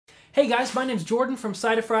Hey guys, my name's Jordan from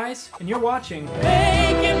Side of Fries, and you're watching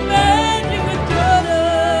Making Magic with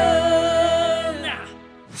Jordan!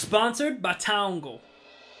 Sponsored by Tongal.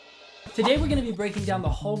 Today we're going to be breaking down the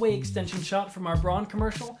hallway extension shot from our Braun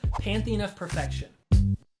commercial, Pantheon of Perfection.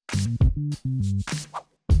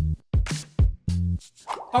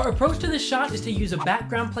 Our approach to this shot is to use a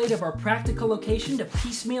background plate of our practical location to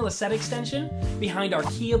piecemeal a set extension behind our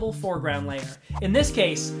keyable foreground layer. In this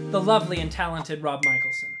case, the lovely and talented Rob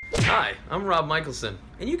Michelson. Hi, I'm Rob Michelson,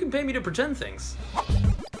 and you can pay me to pretend things.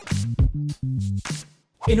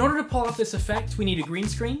 In order to pull off this effect, we need a green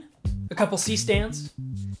screen, a couple C-stands,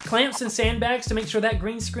 clamps and sandbags to make sure that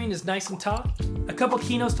green screen is nice and taut, a couple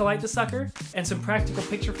kinos to light the sucker, and some practical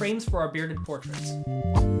picture frames for our bearded portraits.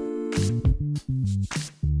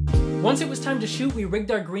 Once it was time to shoot, we rigged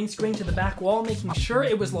our green screen to the back wall, making sure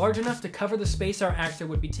it was large enough to cover the space our actor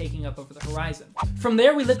would be taking up over the horizon. From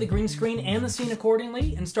there, we lit the green screen and the scene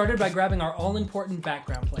accordingly, and started by grabbing our all-important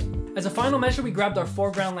background plate. As a final measure, we grabbed our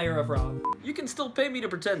foreground layer of Rob. You can still pay me to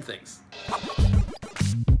pretend things.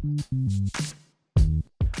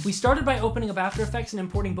 We started by opening up After Effects and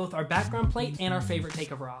importing both our background plate and our favorite take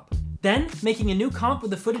of Rob. Then, making a new comp with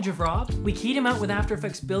the footage of Rob, we keyed him out with After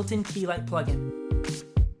Effects' built-in key light plugin.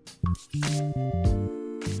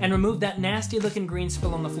 And removed that nasty looking green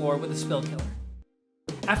spill on the floor with a spill killer.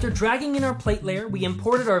 After dragging in our plate layer, we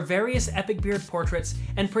imported our various epic beard portraits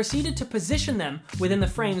and proceeded to position them within the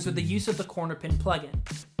frames with the use of the corner pin plugin.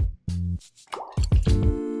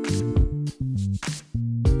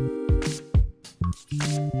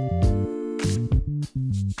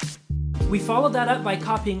 We followed that up by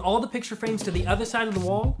copying all the picture frames to the other side of the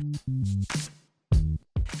wall,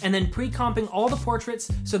 and then pre-comping all the portraits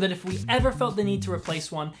so that if we ever felt the need to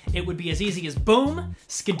replace one, it would be as easy as boom,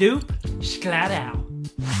 skadoop, shkladow.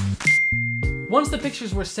 Once the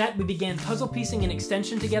pictures were set, we began puzzle piecing an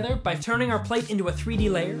extension together by turning our plate into a 3D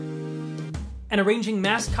layer and arranging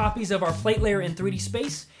masked copies of our plate layer in 3D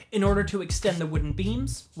space in order to extend the wooden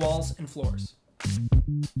beams, walls, and floors.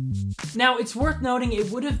 Now, it's worth noting it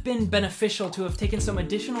would have been beneficial to have taken some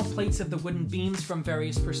additional plates of the wooden beams from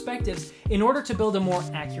various perspectives in order to build a more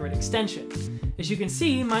accurate extension. As you can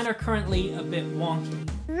see, mine are currently a bit wonky.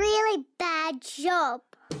 Really bad job.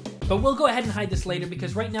 But we'll go ahead and hide this later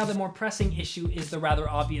because right now the more pressing issue is the rather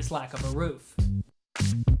obvious lack of a roof.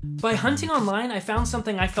 By hunting online, I found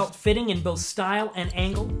something I felt fitting in both style and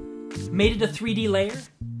angle, made it a 3D layer,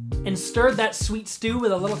 and stirred that sweet stew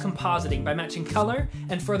with a little compositing by matching color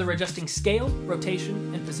and further adjusting scale,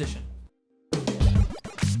 rotation, and position.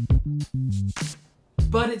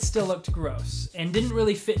 But it still looked gross, and didn't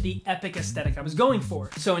really fit the epic aesthetic I was going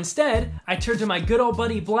for. So instead, I turned to my good old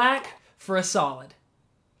buddy Black for a solid.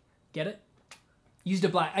 Get it?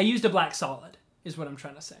 I used a black solid, is what I'm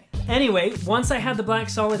trying to say. Anyway, once I had the black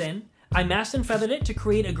solid in, I masked and feathered it to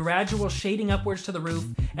create a gradual shading upwards to the roof,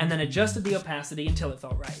 and then adjusted the opacity until it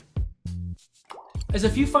felt right. As a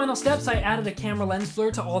few final steps, I added a camera lens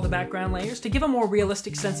blur to all the background layers to give a more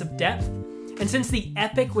realistic sense of depth, and since the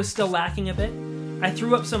epic was still lacking a bit, I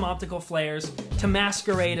threw up some optical flares to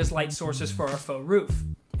masquerade as light sources for our faux roof,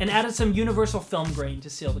 and added some universal film grain to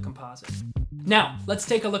seal the composite. Now, let's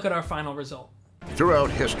take a look at our final result. Throughout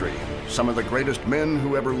history, some of the greatest men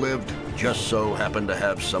who ever lived just so happen to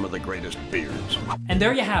have some of the greatest beards. And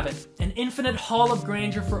there you have it, an infinite hall of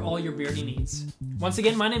grandeur for all your beardy needs. Once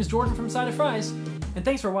again, my name's Jordan from Side of Fries, and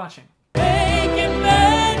thanks for watching. Making